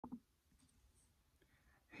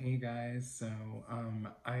Hey guys,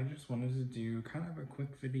 I just wanted to do kind of a quick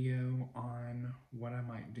video on what I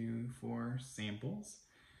might do for samples.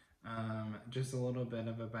 Just a little bit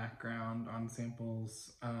of a background on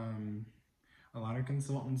samples. A lot of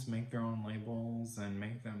consultants make their own labels and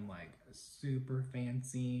make them like super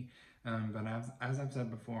fancy. But as I've said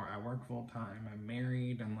before, I work full time, I'm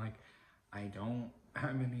married, and like I don't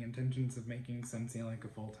have any intentions of making Scentsy like a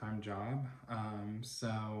full-time job.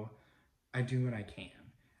 So I do what I can.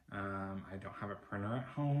 I don't have a printer at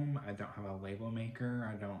home. I don't have a label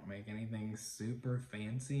maker. I don't make anything super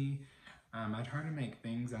fancy. I try to make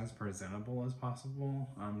things as presentable as possible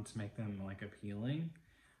to make them like appealing.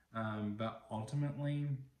 But ultimately,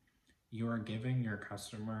 you are giving your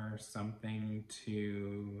customer something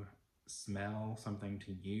to smell, something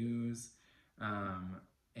to use,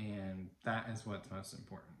 and that is what's most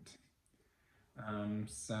important.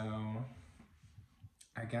 So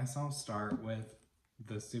I guess I'll start with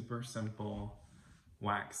the super simple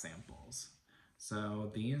wax samples.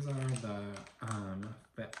 So these are the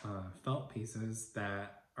felt pieces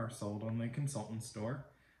that are sold on the consultant store.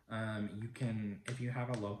 You can, if you have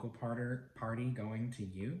a local party going to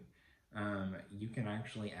you, you can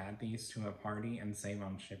actually add these to a party and save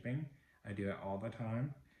on shipping. I do it all the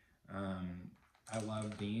time. I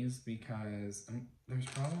love these because there's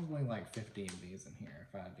probably like 50 of these in here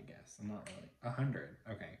if I had to guess. I'm not really, 100.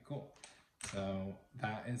 Okay, cool. So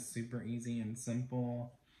that is super easy and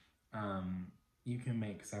simple. You can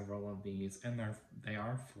make several of these, and they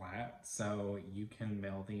are flat, so you can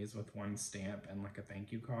mail these with one stamp and like a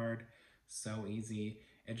thank you card. So easy.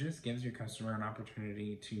 It just gives your customer an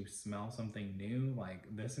opportunity to smell something new. Like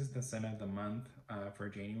this is the scent of the month for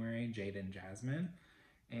January, Jade and Jasmine.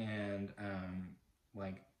 And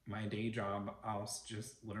like my day job, I'll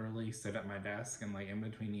just literally sit at my desk and like in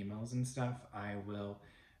between emails and stuff, I will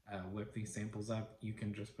whip these samples up. You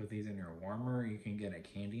can just put these in your warmer. You can get a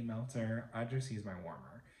candy melter. I just use my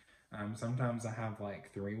warmer. Sometimes I have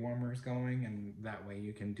like 3 warmers going, and that way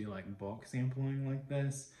you can do like bulk sampling like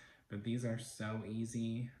this. But these are so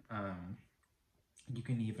easy. You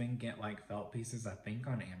can even get like felt pieces, I think,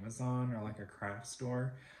 on Amazon or like a craft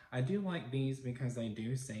store. I do like these because they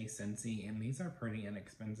do say Scentsy, and these are pretty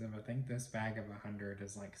inexpensive. I think this bag of 100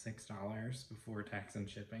 is like $6 before tax and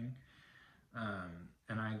shipping.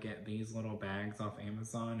 And I get these little bags off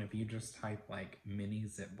Amazon. If you just type like mini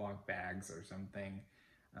Ziploc bags or something,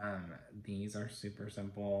 these are super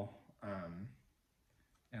simple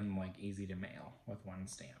and like easy to mail with one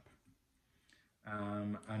stamp.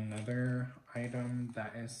 Another item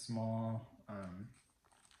that is small,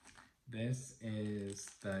 this is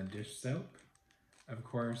the dish soap. Of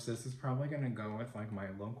course, this is probably going to go with like my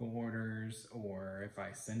local orders, or if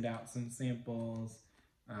I send out some samples,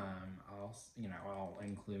 I'll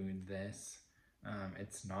include this.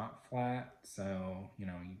 It's not flat, so you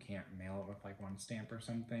can't mail it with like one stamp or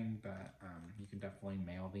something, but you can definitely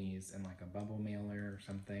mail these in like a bubble mailer or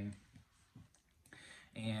something.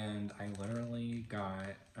 And I literally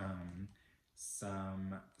got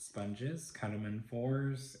some sponges, cut them in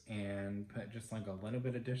 4s, and put just like a little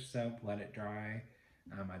bit of dish soap, let it dry.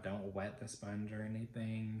 I don't wet the sponge or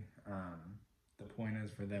anything. The point is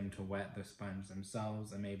for them to wet the sponge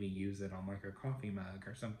themselves and maybe use it on like a coffee mug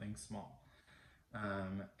or something small.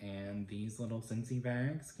 And these little Scentsy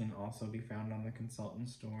bags can also be found on the consultant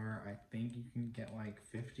store. I think you can get like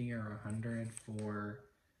 50 or 100 for,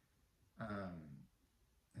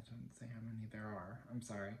 it doesn't say how many there are, I'm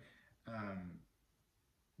sorry.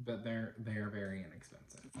 But they are very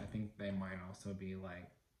inexpensive. I think they might also be like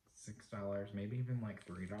 $6, maybe even like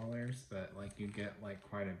 $3, but like you get like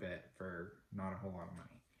quite a bit for not a whole lot of money.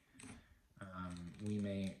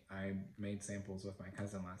 I made samples with my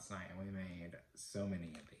cousin last night, and we made so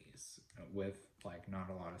many of these with like not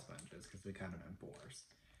a lot of sponges because we cut them in 4s.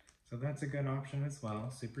 So that's a good option as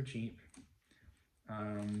well, super cheap.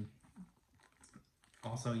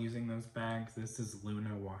 Also using those bags, this is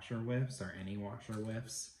Luna washer whiffs, or any washer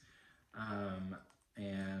whiffs.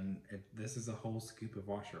 This is a whole scoop of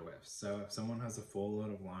washer whiffs. So if someone has a full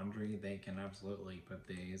load of laundry, they can absolutely put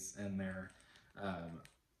these in their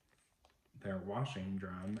washing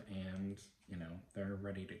drum, and they're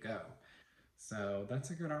ready to go. So that's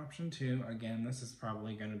a good option too. Again, this is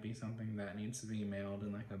probably going to be something that needs to be mailed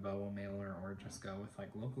in like a bubble mailer, or just go with like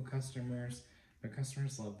local customers. But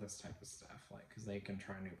customers love this type of stuff, like, because they can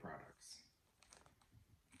try new products.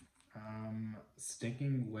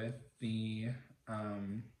 Sticking with the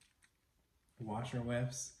washer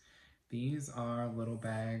whiffs, these are little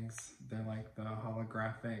bags. They're like the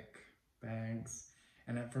holographic bags,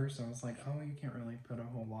 And at first I was like, oh, you can't really put a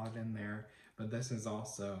whole lot in there, but this is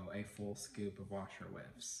also a full scoop of washer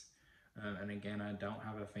whiffs. And again, I don't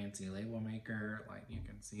have a fancy label maker, like you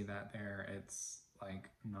can see that there. It's like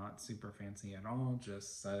not super fancy at all,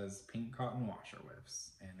 just says pink cotton washer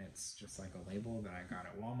whiffs. And it's just like a label that I got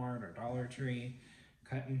at Walmart or Dollar Tree,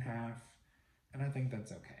 cut in half. And I think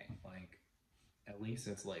that's okay. Like, at least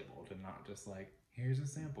it's labeled and not just like, here's a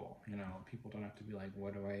sample. You know, people don't have to be like,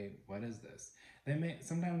 what is this?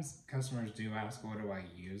 Sometimes customers do ask, what do I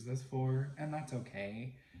use this for? And that's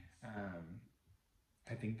okay.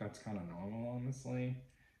 I think that's kind of normal, honestly.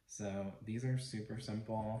 So these are super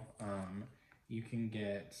simple. You can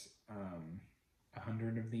get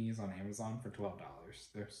 100 of these on Amazon for $12.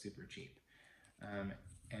 They're super cheap.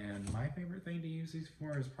 And my favorite thing to use these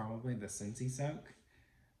for is probably the Scentsy Soak.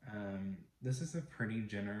 This is a pretty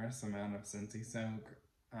generous amount of Scentsy Soak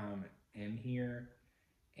in here.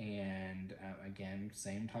 And again,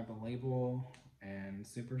 same type of label and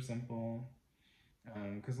super simple.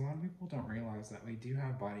 Because a lot of people don't realize that we do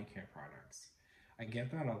have body care products. I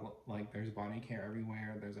get that, like, there's body care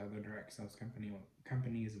everywhere. There's other direct sales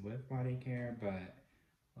companies with body care, but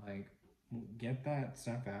like, get that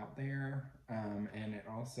stuff out there. And it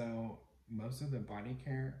also, most of the body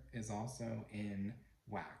care is also in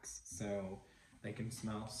wax, so they can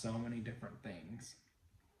smell so many different things.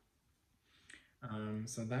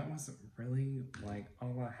 So that wasn't really like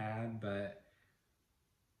all I had, but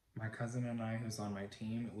my cousin and I, who's on my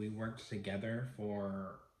team, we worked together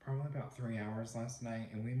for probably about 3 hours last night,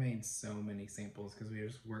 and we made so many samples because we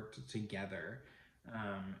just worked together.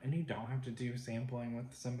 And you don't have to do sampling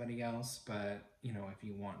with somebody else, but you know, if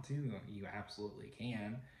you want to, you absolutely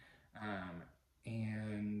can.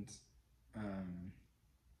 And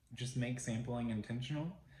just make sampling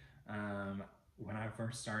intentional. When I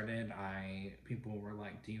first started, people were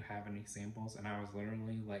like, do you have any samples? And I was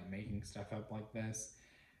literally like making stuff up like this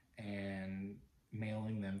and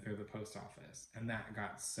mailing them through the post office. And that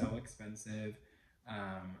got so expensive.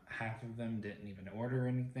 Half of them didn't even order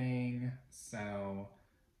anything. So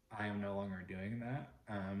I am no longer doing that.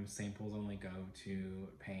 Samples only go to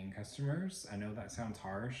paying customers. I know that sounds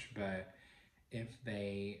harsh, but if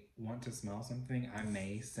they want to smell something, I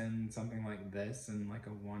may send something like this in like a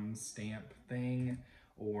one stamp thing,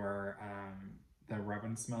 or the rub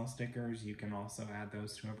and smell stickers. You can also add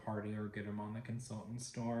those to a party or get them on the consultant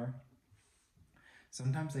store.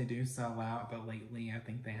 Sometimes they do sell out, but lately I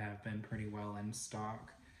think they have been pretty well in stock.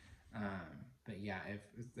 But yeah,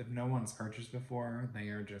 if no one's purchased before, they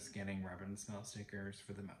are just getting rub and smell stickers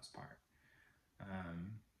for the most part.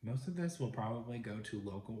 Most of this will probably go to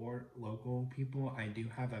local people. I do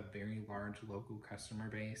have a very large local customer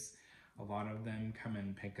base. A lot of them come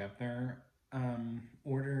and pick up their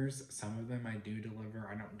orders. Some of them I do deliver.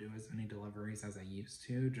 I don't do as many deliveries as I used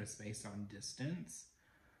to, just based on distance.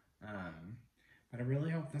 But I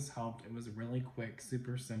really hope this helped. It was really quick,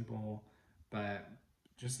 super simple, but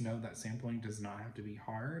just know that sampling does not have to be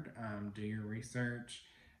hard. Do your research.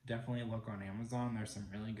 Definitely look on Amazon. There's some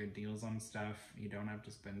really good deals on stuff. You don't have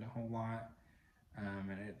to spend a whole lot.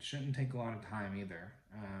 And it shouldn't take a lot of time either.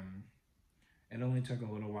 It only took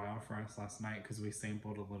a little while for us last night because we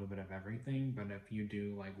sampled a little bit of everything. But if you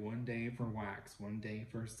do like one day for wax, one day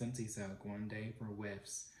for Scentsy Soak, one day for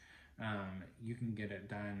whiffs, you can get it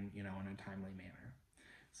done, you know, in a timely manner.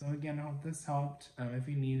 So again, I hope this helped. If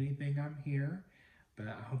you need anything, I'm here. But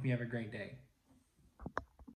I hope you have a great day.